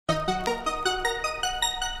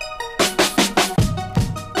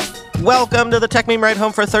Welcome to the Techmeme Ride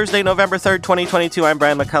Home for Thursday, November 3rd, 2022. I'm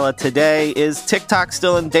Brian McCullough. Today, is TikTok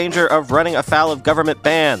still in danger of running afoul of government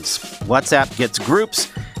bans? WhatsApp gets groups.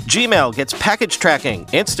 Gmail gets package tracking.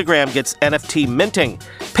 Instagram gets NFT minting.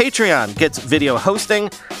 Patreon gets video hosting.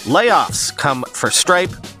 Layoffs come for Stripe.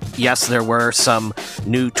 Yes, there were some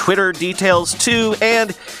new Twitter details too.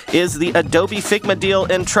 And is the Adobe Figma deal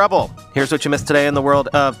in trouble? Here's what you missed today in the world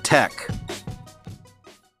of tech.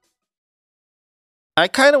 I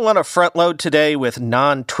kind of want to front load today with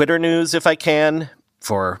non-Twitter news if I can,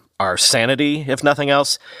 for our sanity, if nothing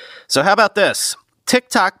else. So how about this?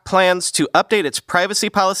 TikTok plans to update its privacy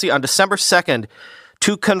policy on December 2nd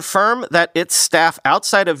to confirm that its staff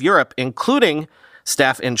outside of Europe, including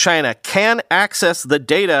staff in China, can access the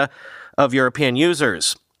data of European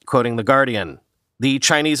users, quoting The Guardian. The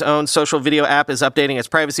Chinese-owned social video app is updating its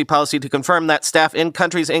privacy policy to confirm that staff in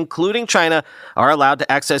countries, including China, are allowed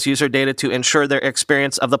to access user data to ensure their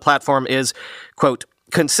experience of the platform is, quote,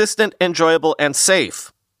 consistent, enjoyable, and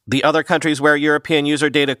safe. The other countries where European user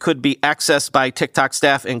data could be accessed by TikTok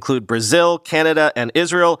staff include Brazil, Canada, and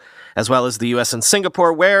Israel, as well as the US and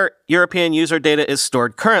Singapore, where European user data is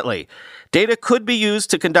stored currently. Data could be used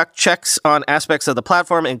to conduct checks on aspects of the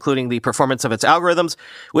platform, including the performance of its algorithms,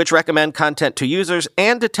 which recommend content to users,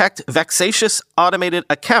 and detect vexatious automated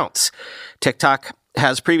accounts. TikTok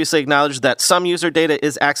has previously acknowledged that some user data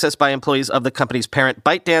is accessed by employees of the company's parent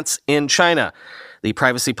ByteDance in China. The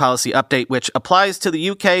privacy policy update, which applies to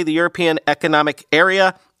the UK, the European Economic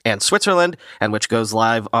Area, and Switzerland, and which goes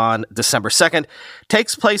live on December 2nd,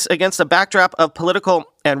 takes place against a backdrop of political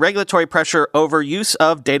and regulatory pressure over use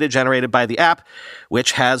of data generated by the app,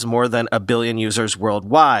 which has more than 1 billion users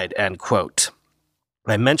worldwide, end quote.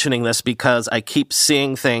 I'm mentioning this because I keep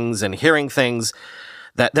seeing things and hearing things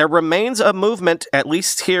that there remains a movement, at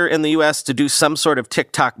least here in the US, to do some sort of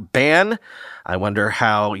TikTok ban. I wonder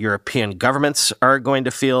how European governments are going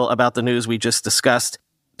to feel about the news we just discussed.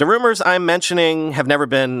 The rumors I'm mentioning have never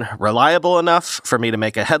been reliable enough for me to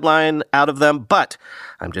make a headline out of them, but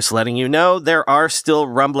I'm just letting you know there are still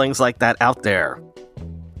rumblings like that out there.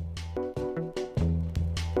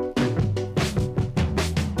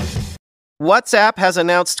 WhatsApp has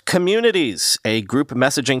announced Communities, a group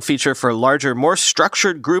messaging feature for larger, more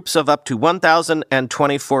structured groups of up to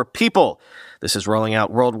 1,024 people. This is rolling out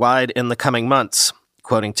worldwide in the coming months,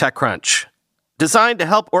 quoting TechCrunch. Designed to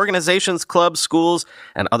help organizations, clubs, schools,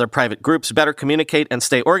 and other private groups better communicate and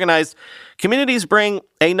stay organized, Communities bring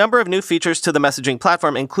a number of new features to the messaging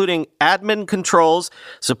platform, including admin controls,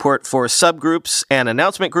 support for subgroups and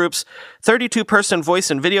announcement groups, 32-person voice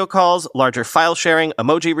and video calls, larger file sharing,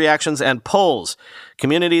 emoji reactions, and polls.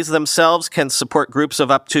 Communities themselves can support groups of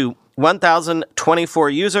up to 1,024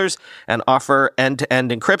 users and offer end-to-end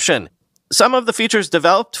encryption. Some of the features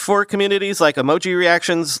developed for Communities, like emoji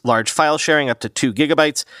reactions, large file sharing up to 2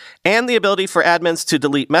 gigabytes, and the ability for admins to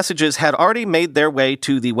delete messages, had already made their way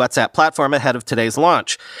to the WhatsApp platform ahead of today's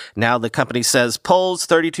launch. Now the company says polls,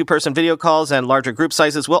 32-person video calls, and larger group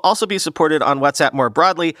sizes will also be supported on WhatsApp more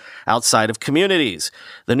broadly outside of Communities.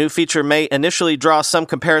 The new feature may initially draw some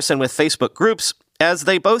comparison with Facebook groups, as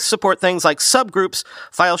they both support things like subgroups,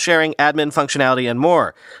 file sharing, admin functionality, and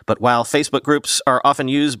more. But while Facebook groups are often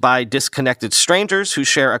used by disconnected strangers who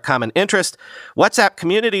share a common interest, WhatsApp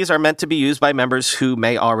Communities are meant to be used by members who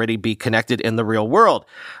may already be connected in the real world.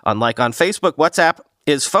 Unlike on Facebook, WhatsApp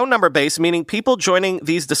is phone number based, meaning people joining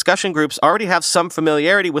these discussion groups already have some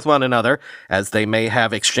familiarity with one another, as they may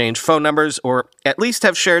have exchanged phone numbers or at least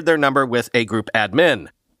have shared their number with a group admin.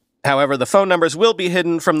 However, the phone numbers will be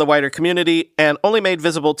hidden from the wider community and only made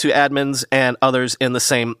visible to admins and others in the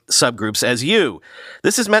same subgroups as you.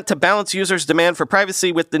 This is meant to balance users' demand for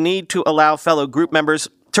privacy with the need to allow fellow group members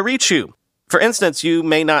to reach you. For instance, you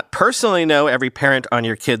may not personally know every parent on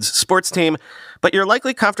your kid's sports team, but you're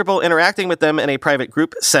likely comfortable interacting with them in a private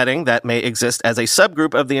group setting that may exist as a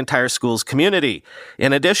subgroup of the entire school's community.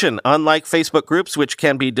 In addition, unlike Facebook groups, which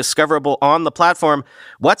can be discoverable on the platform,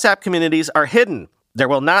 WhatsApp Communities are hidden. There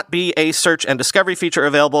will not be a search and discovery feature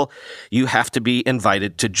available. You have to be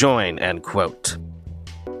invited to join, end quote.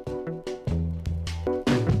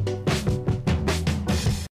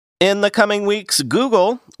 In the coming weeks,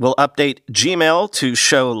 Google will update Gmail to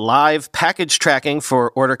show live package tracking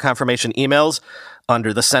for order confirmation emails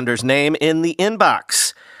under the sender's name in the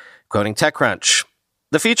inbox, quoting TechCrunch.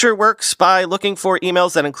 The feature works by looking for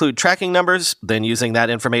emails that include tracking numbers, then using that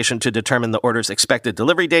information to determine the order's expected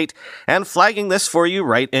delivery date, and flagging this for you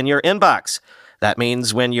right in your inbox. That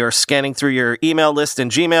means when you're scanning through your email list in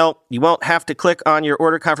Gmail, you won't have to click on your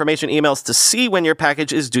order confirmation emails to see when your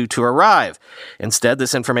package is due to arrive. Instead,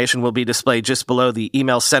 this information will be displayed just below the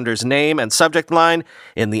email sender's name and subject line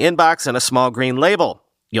in the inbox and a small green label.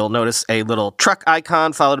 You'll notice a little truck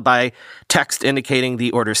icon followed by text indicating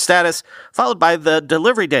the order status, followed by the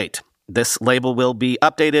delivery date. This label will be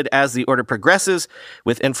updated as the order progresses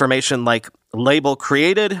with information like label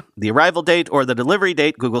created, the arrival date, or the delivery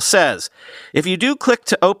date, Google says. If you do click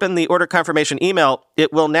to open the order confirmation email,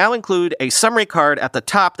 it will now include a summary card at the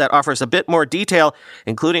top that offers a bit more detail,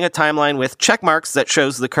 including a timeline with check marks that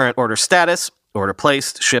shows the current order status, order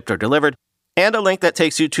placed, shipped, or delivered, and a link that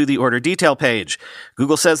takes you to the order detail page.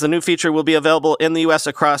 Google says the new feature will be available in the U.S.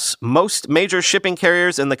 across most major shipping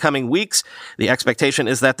carriers in the coming weeks. The expectation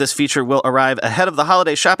is that this feature will arrive ahead of the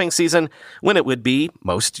holiday shopping season when it would be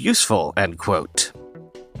most useful, end quote.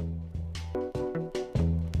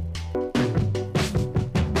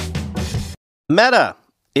 Meta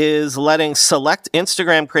is letting select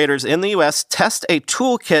Instagram creators in the U.S. test a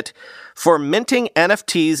toolkit for minting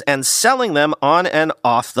NFTs and selling them on and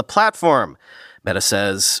off the platform. Meta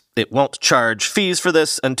says it won't charge fees for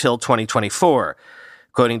this until 2024.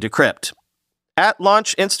 Quoting Decrypt, at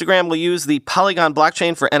launch, Instagram will use the Polygon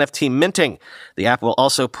blockchain for NFT minting. The app will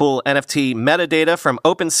also pull NFT metadata from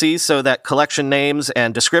OpenSea so that collection names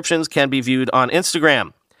and descriptions can be viewed on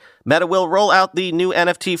Instagram. Meta will roll out the new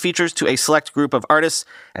NFT features to a select group of artists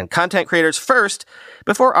and content creators first,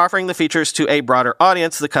 before offering the features to a broader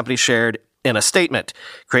audience, the company shared in a statement.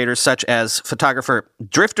 Creators such as photographer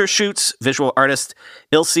Drifter Shoots, visual artist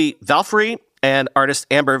Ilse Valkyrie, and artist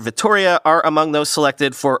Amber Vittoria are among those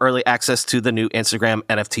selected for early access to the new Instagram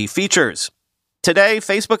NFT features. Today,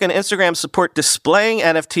 Facebook and Instagram support displaying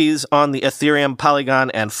NFTs on the Ethereum, Polygon,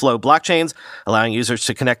 and Flow blockchains, allowing users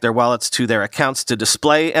to connect their wallets to their accounts to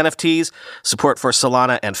display NFTs. Support for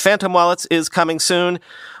Solana and Phantom wallets is coming soon.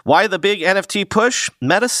 Why the big NFT push?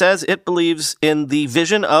 Meta says it believes in the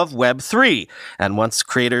vision of Web3 and wants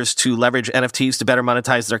creators to leverage NFTs to better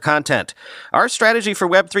monetize their content. Our strategy for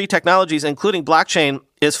Web3 technologies, including blockchain,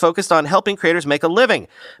 is focused on helping creators make a living,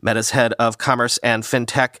 Meta's head of commerce and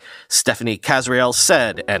fintech, Stephanie Casriel,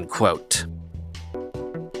 said, end quote.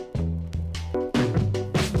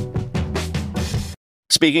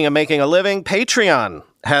 Speaking of making a living, Patreon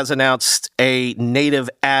has announced a native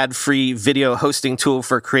ad-free video hosting tool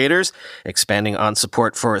for creators, expanding on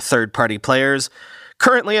support for third-party players,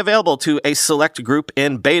 currently available to a select group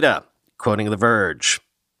in beta, quoting The Verge.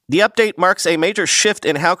 The update marks a major shift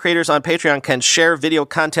in how creators on Patreon can share video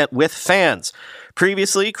content with fans.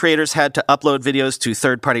 Previously, creators had to upload videos to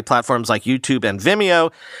third-party platforms like YouTube and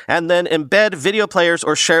Vimeo, and then embed video players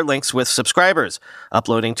or share links with subscribers.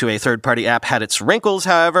 Uploading to a third-party app had its wrinkles,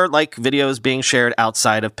 however, like videos being shared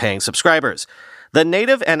outside of paying subscribers. The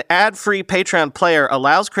native and ad-free Patreon player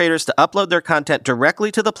allows creators to upload their content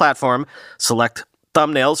directly to the platform, select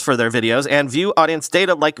thumbnails for their videos, and view audience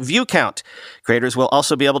data like view count. Creators will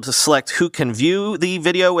also be able to select who can view the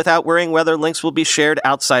video without worrying whether links will be shared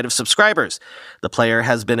outside of subscribers. The player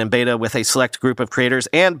has been in beta with a select group of creators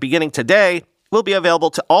and, beginning today, will be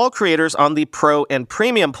available to all creators on the Pro and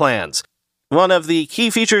Premium plans. One of the key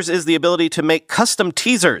features is the ability to make custom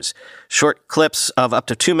teasers, short clips of up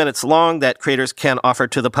to 2 minutes long that creators can offer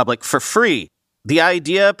to the public for free. The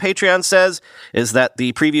idea, Patreon says, is that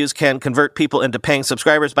the previews can convert people into paying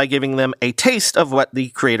subscribers by giving them a taste of what the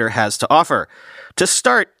creator has to offer. To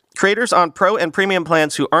start, creators on Pro and Premium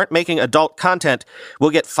plans who aren't making adult content will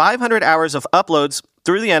get 500 hours of uploads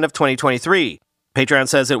through the end of 2023. Patreon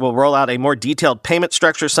says it will roll out a more detailed payment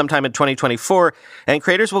structure sometime in 2024, and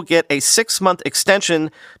creators will get a 6-month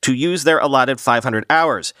extension to use their allotted 500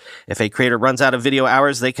 hours. If a creator runs out of video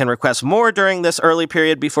hours, they can request more during this early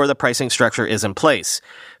period before the pricing structure is in place.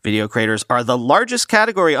 Video creators are the largest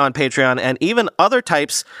category on Patreon, and even other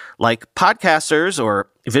types like podcasters or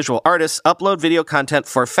visual artists upload video content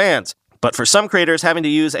for fans. But for some creators, having to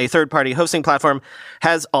use a third-party hosting platform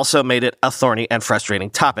has also made it a thorny and frustrating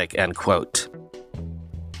topic, end quote.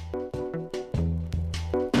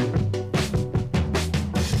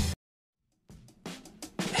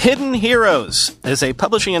 Hidden Heroes is a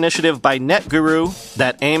publishing initiative by NetGuru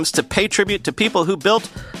that aims to pay tribute to people who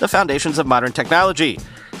built the foundations of modern technology.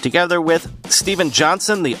 Together with Stephen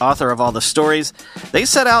Johnson, the author of all the stories, they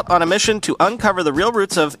set out on a mission to uncover the real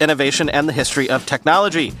roots of innovation and the history of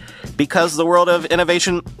technology. Because the world of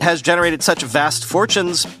innovation has generated such vast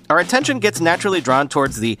fortunes, our attention gets naturally drawn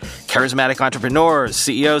towards the charismatic entrepreneurs,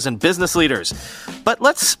 CEOs, and business leaders. But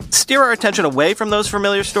let's steer our attention away from those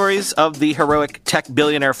familiar stories of the heroic tech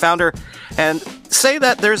billionaire founder and say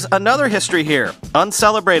that there's another history here,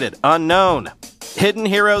 uncelebrated, unknown. Hidden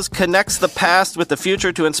Heroes connects the past with the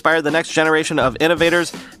future to inspire the next generation of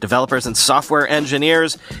innovators, developers, and software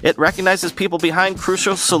engineers. It recognizes people behind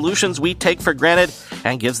crucial solutions we take for granted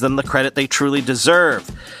and gives them the credit they truly deserve.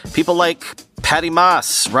 People like Patty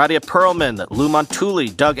Moss, Radia Perlman, Lou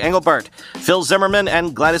Montulli, Doug Engelbart, Phil Zimmerman,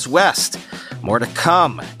 and Gladys West. More to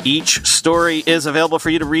come. Each story is available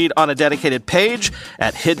for you to read on a dedicated page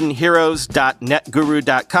at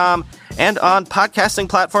hiddenheroes.netguru.com and on podcasting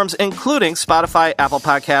platforms including Spotify, Apple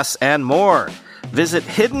Podcasts, and more. Visit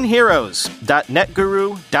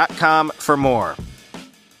hiddenheroes.netguru.com for more.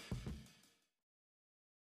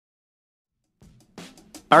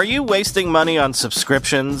 Are you wasting money on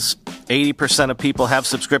subscriptions? 80% of people have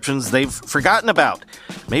subscriptions they've forgotten about.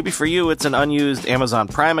 Maybe for you, it's an unused Amazon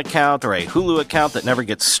Prime account or a Hulu account that never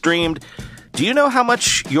gets streamed. Do you know how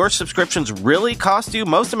much your subscriptions really cost you?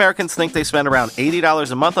 Most Americans think they spend around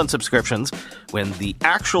 $80 a month on subscriptions, when the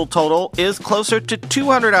actual total is closer to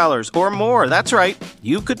 $200 or more. That's right.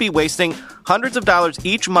 You could be wasting hundreds of dollars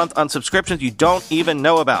each month on subscriptions you don't even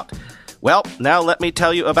know about. Well, now let me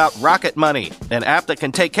tell you about Rocket Money, an app that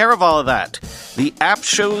can take care of all of that. The app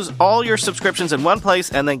shows all your subscriptions in one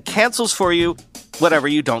place and then cancels for you whatever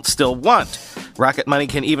you don't still want. Rocket Money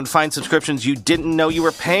can even find subscriptions you didn't know you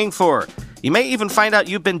were paying for. You may even find out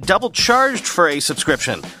you've been double charged for a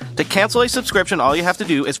subscription. To cancel a subscription, all you have to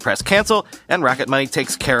do is press cancel, and Rocket Money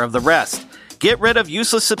takes care of the rest. Get rid of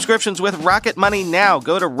useless subscriptions with Rocket Money now.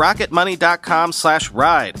 Go to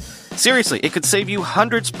rocketmoney.com/ride. Seriously, it could save you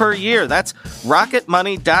hundreds per year. That's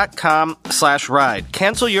rocketmoney.com/ride.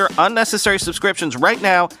 Cancel your unnecessary subscriptions right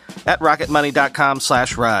now at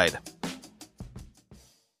rocketmoney.com/ride.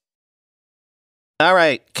 All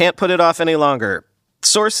right, can't put it off any longer.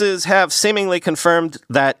 Sources have seemingly confirmed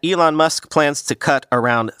that Elon Musk plans to cut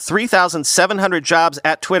around 3,700 jobs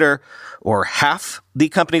at Twitter, or half the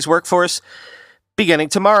company's workforce, beginning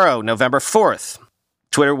tomorrow, November 4th.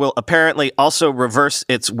 Twitter will apparently also reverse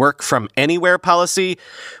its work from anywhere policy,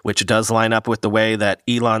 which does line up with the way that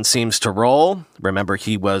Elon seems to roll. Remember,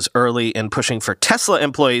 he was early in pushing for Tesla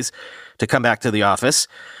employees to come back to the office.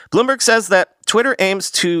 Bloomberg says that Twitter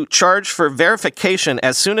aims to charge for verification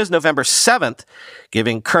as soon as November 7th,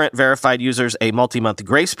 giving current verified users a multi-month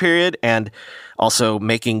grace period and also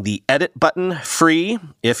making the edit button free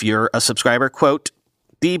if you're a subscriber. Quote,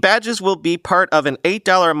 "The badges will be part of an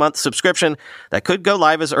 $8 a month subscription that could go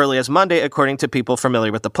live as early as Monday, according to people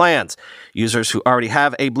familiar with the plans. Users who already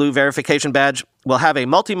have a blue verification badge will have a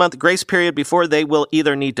multi-month grace period before they will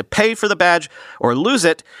either need to pay for the badge or lose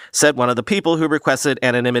it," said one of the people who requested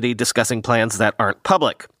anonymity discussing plans that aren't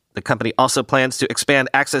public. The company also plans to expand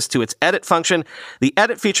access to its edit function. The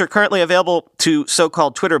edit feature, currently available to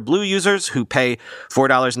so-called Twitter Blue users who pay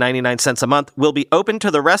 $4.99 a month, will be open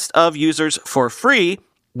to the rest of users for free,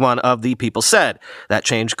 one of the people said. That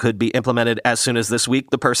change could be implemented as soon as this week,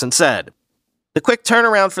 the person said. The quick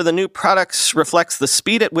turnaround for the new products reflects the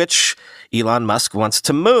speed at which Elon Musk wants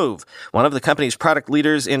to move. One of the company's product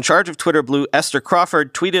leaders in charge of Twitter Blue, Esther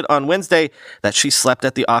Crawford, tweeted on Wednesday that she slept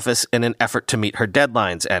at the office in an effort to meet her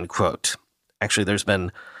deadlines, end quote. Actually, there's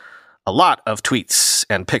been a lot of tweets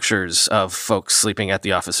and pictures of folks sleeping at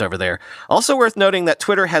the office over there. Also worth noting that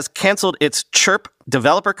Twitter has canceled its Chirp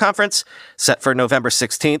developer conference set for November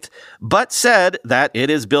 16th, but said that it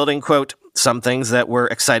is building, quote, "some things that we're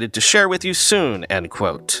excited to share with you soon," end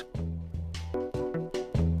quote.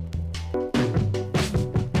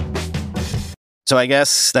 So I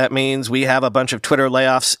guess that means we have a bunch of Twitter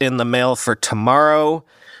layoffs in the mail for tomorrow,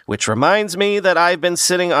 which reminds me that I've been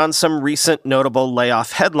sitting on some recent notable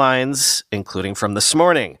layoff headlines, including from this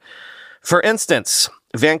morning. For instance,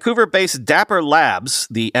 Vancouver-based Dapper Labs,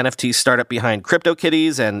 the NFT startup behind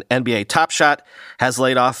CryptoKitties and NBA Top Shot, has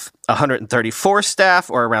laid off 134 staff,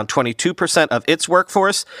 or around 22% of its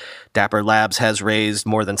workforce. Dapper Labs has raised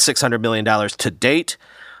more than $600 million to date.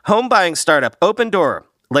 Home buying startup Opendoor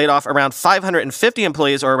laid off around 550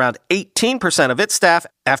 employees, or around 18% of its staff,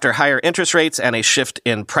 after higher interest rates and a shift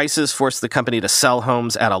in prices forced the company to sell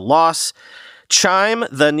homes at a loss. Chime,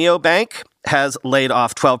 the neobank, has laid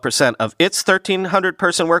off 12% of its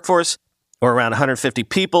 1,300-person workforce, or around 150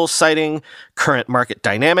 people, citing current market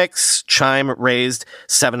dynamics. Chime raised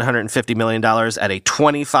 $750 million at a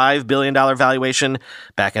 $25 billion valuation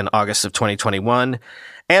back in August of 2021.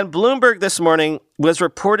 And Bloomberg this morning was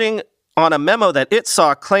reporting on a memo that it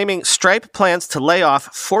saw claiming Stripe plans to lay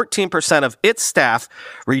off 14% of its staff,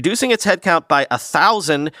 reducing its headcount by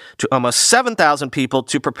 1,000 to almost 7,000 people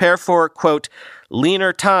to prepare for, quote,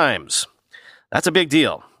 leaner times. That's a big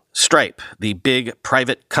deal. Stripe, the big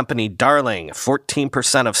private company darling,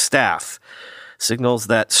 14% of staff. signals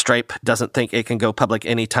that Stripe doesn't think it can go public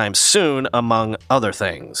anytime soon, among other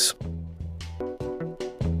things.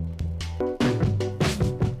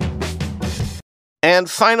 And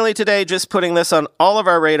finally today, just putting this on all of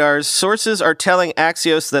our radars, sources are telling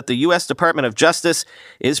Axios that the U.S. Department of Justice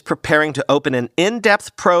is preparing to open an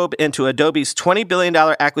in-depth probe into Adobe's $20 billion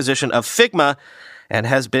acquisition of Figma and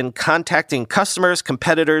has been contacting customers,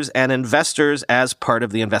 competitors, and investors as part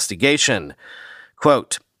of the investigation.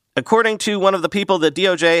 Quote, according to one of the people, the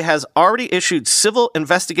DOJ has already issued civil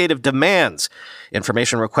investigative demands,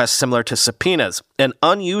 information requests similar to subpoenas, an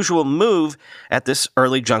unusual move at this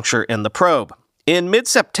early juncture in the probe. In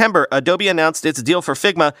mid-September, Adobe announced its deal for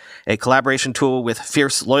Figma, a collaboration tool with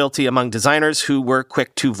fierce loyalty among designers who were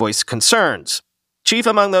quick to voice concerns. Chief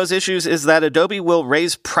among those issues is that Adobe will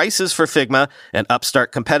raise prices for Figma, an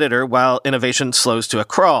upstart competitor, while innovation slows to a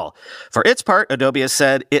crawl. For its part, Adobe has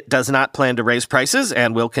said it does not plan to raise prices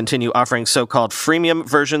and will continue offering so-called freemium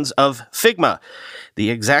versions of Figma. The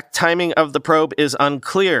exact timing of the probe is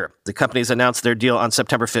unclear. The companies announced their deal on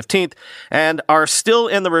September 15th and are still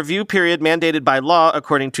in the review period mandated by law,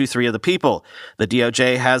 according to three of the people. The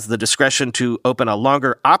DOJ has the discretion to open a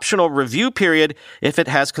longer optional review period if it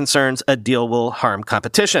has concerns a deal will harm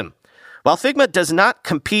competition. While Figma does not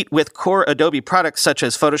compete with core Adobe products such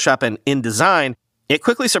as Photoshop and InDesign, it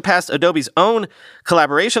quickly surpassed Adobe's own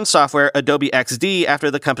collaboration software, Adobe XD, after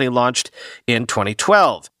the company launched in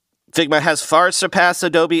 2012. Figma has far surpassed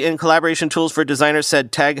Adobe in collaboration tools for designers,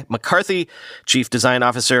 said Tag McCarthy, Chief Design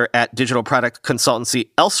Officer at digital product consultancy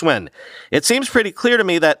Elsewhen. It seems pretty clear to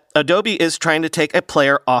me that Adobe is trying to take a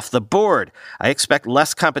player off the board. I expect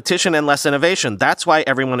less competition and less innovation. That's why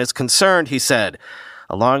everyone is concerned, he said.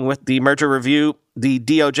 Along with the merger review, the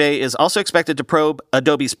DOJ is also expected to probe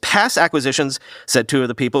Adobe's past acquisitions, said two of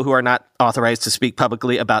the people who are not authorized to speak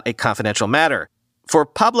publicly about a confidential matter. For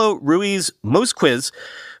Pablo Ruiz Musquiz,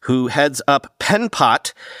 who heads up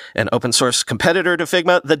PenPot, an open-source competitor to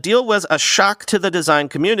Figma, the deal was a shock to the design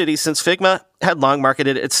community since Figma had long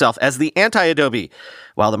marketed itself as the anti-Adobe.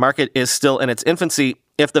 While the market is still in its infancy,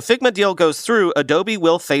 if the Figma deal goes through, Adobe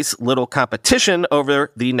will face little competition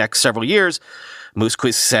over the next several years.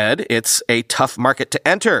 Musquiz said it's a tough market to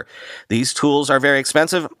enter. These tools are very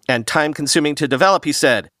expensive and time-consuming to develop, he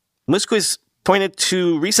said. Musquiz pointed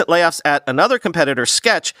to recent layoffs at another competitor,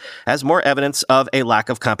 Sketch, as more evidence of a lack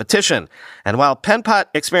of competition. And while PenPot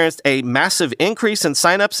experienced a massive increase in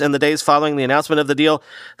signups in the days following the announcement of the deal,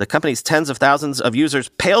 the company's tens of thousands of users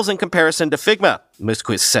pales in comparison to Figma,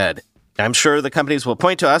 Musquiz said. I'm sure the companies will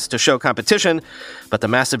point to us to show competition, but the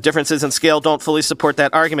massive differences in scale don't fully support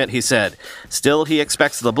that argument, he said. Still, he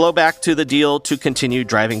expects the blowback to the deal to continue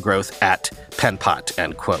driving growth at PenPot,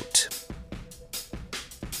 end quote.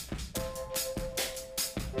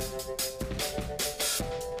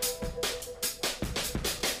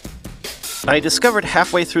 I discovered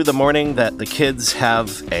halfway through the morning that the kids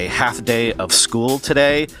have a half day of school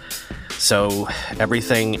today, so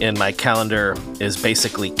everything in my calendar is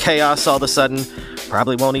basically chaos all of a sudden.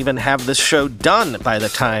 Probably won't even have this show done by the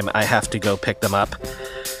time I have to go pick them up.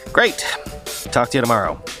 Great. Talk to you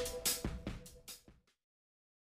tomorrow.